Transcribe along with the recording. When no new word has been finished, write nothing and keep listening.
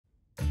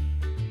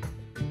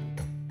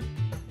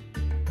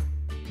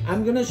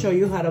I'm gonna show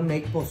you how to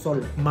make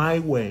pozole. My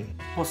way.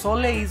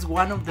 Pozole is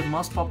one of the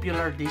most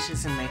popular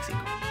dishes in Mexico.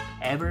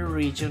 Every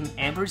region,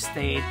 every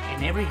state,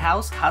 and every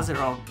house has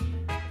their own.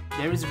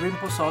 There is green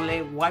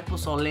pozole, white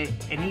pozole,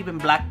 and even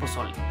black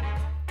pozole.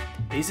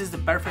 This is the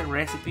perfect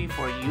recipe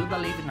for you that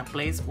live in a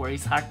place where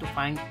it's hard to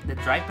find the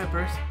dry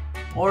peppers,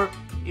 or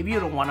if you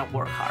don't want to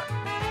work hard.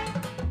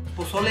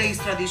 Pozole is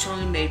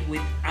traditionally made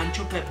with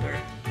ancho pepper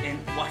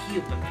and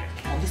guajillo pepper.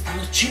 ¿Dónde están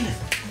los chiles?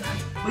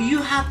 But you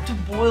have to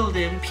boil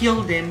them,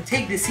 peel them,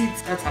 take the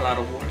seeds. That's a lot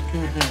of work.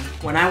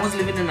 When I was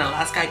living in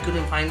Alaska, I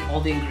couldn't find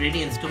all the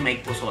ingredients to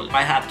make pozole.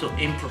 I had to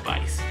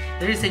improvise.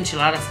 There is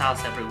enchilada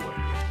sauce everywhere.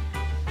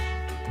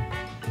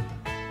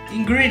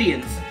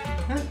 Ingredients.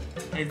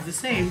 It's the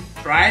same.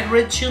 Dried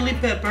red chili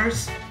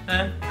peppers.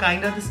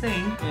 Kinda the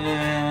same.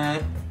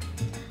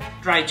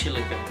 Dry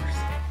chili peppers.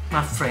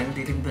 My friend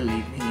didn't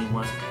believe me. It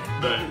was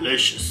good.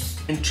 Delicious.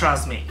 And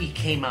trust me, it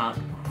came out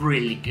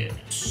really good.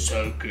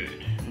 So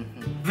good.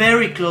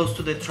 Very close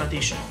to the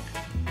traditional,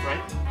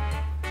 right?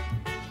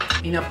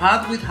 In a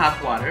pot with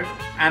hot water,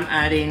 I'm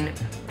adding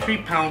 3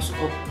 pounds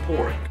of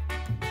pork.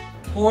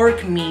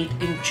 Pork meat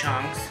in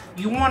chunks.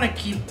 You want to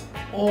keep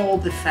all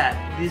the fat.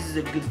 This is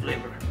a good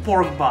flavor.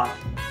 Pork broth.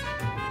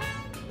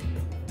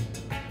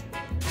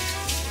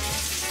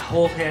 A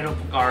whole head of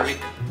garlic.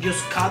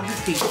 Just cut the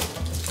tip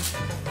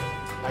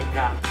like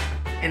that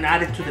and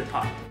add it to the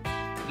pot.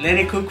 Let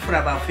it cook for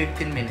about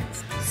 15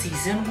 minutes.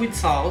 Season with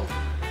salt.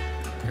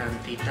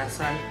 Tantita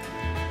sal.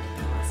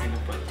 Así no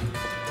puedo.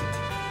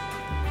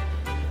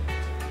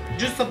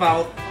 Just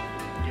about.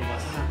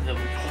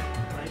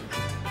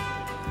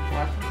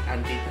 Right?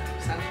 Tantita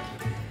sal.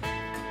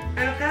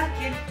 Pero cada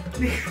quien.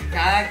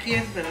 Cada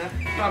quien, ¿verdad?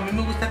 No, a mí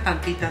me gusta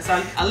tantita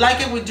sal. I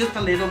like it with just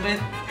a little bit.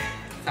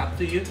 It's up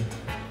to you.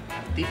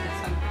 Tantita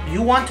sal.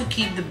 You want to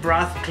keep the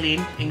broth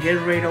clean and get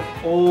rid of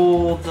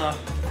all the,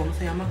 ¿cómo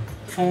se llama?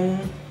 Foam.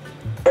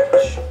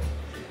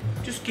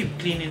 Just keep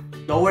cleaning.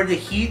 Lower the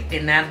heat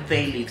and add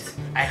bay leaves.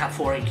 I have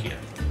 4 in here.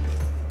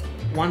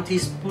 1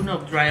 teaspoon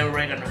of dry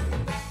oregano.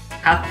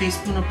 Half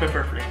teaspoon of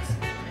pepper flakes.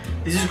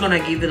 This is gonna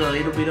give it a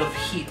little bit of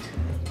heat.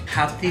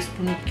 Half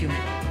teaspoon of cumin.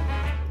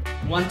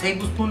 1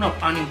 tablespoon of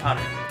onion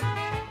powder.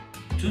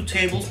 2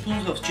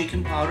 tablespoons of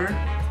chicken powder.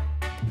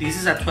 This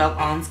is a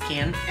 12-ounce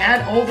can.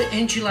 Add all the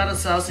enchilada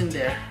sauce in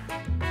there.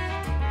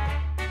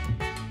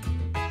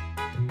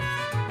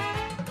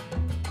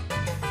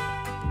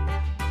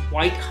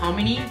 White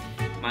hominy,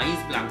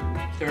 maíz blanco,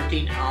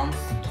 13-ounce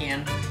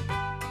can.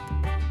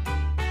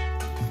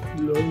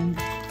 Low.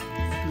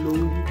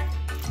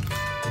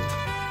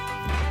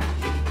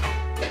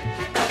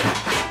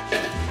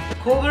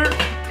 Cover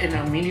in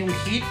a medium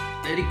heat.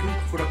 Let it cook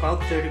for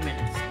about 30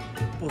 minutes.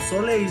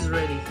 Pozole is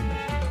ready.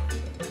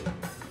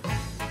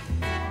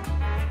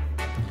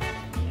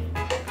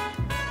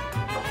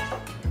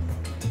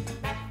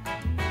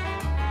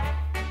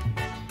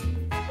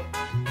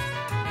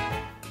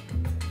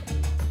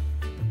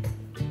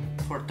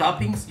 For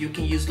toppings, you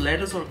can use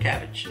lettuce or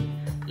cabbage.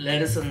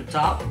 Lettuce on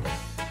top,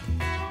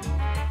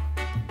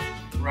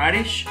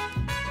 radish,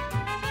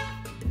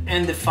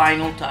 and the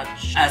final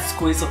touch, a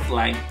squeeze of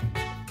lime.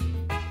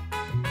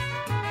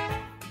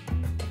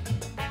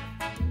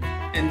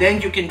 And then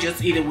you can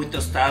just eat it with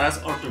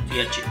tostadas or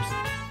tortilla chips.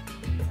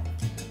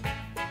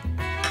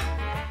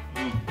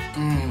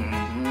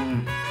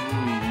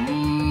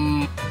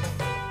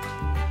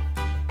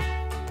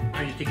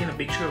 Are you taking a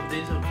picture of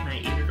this or can I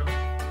eat it?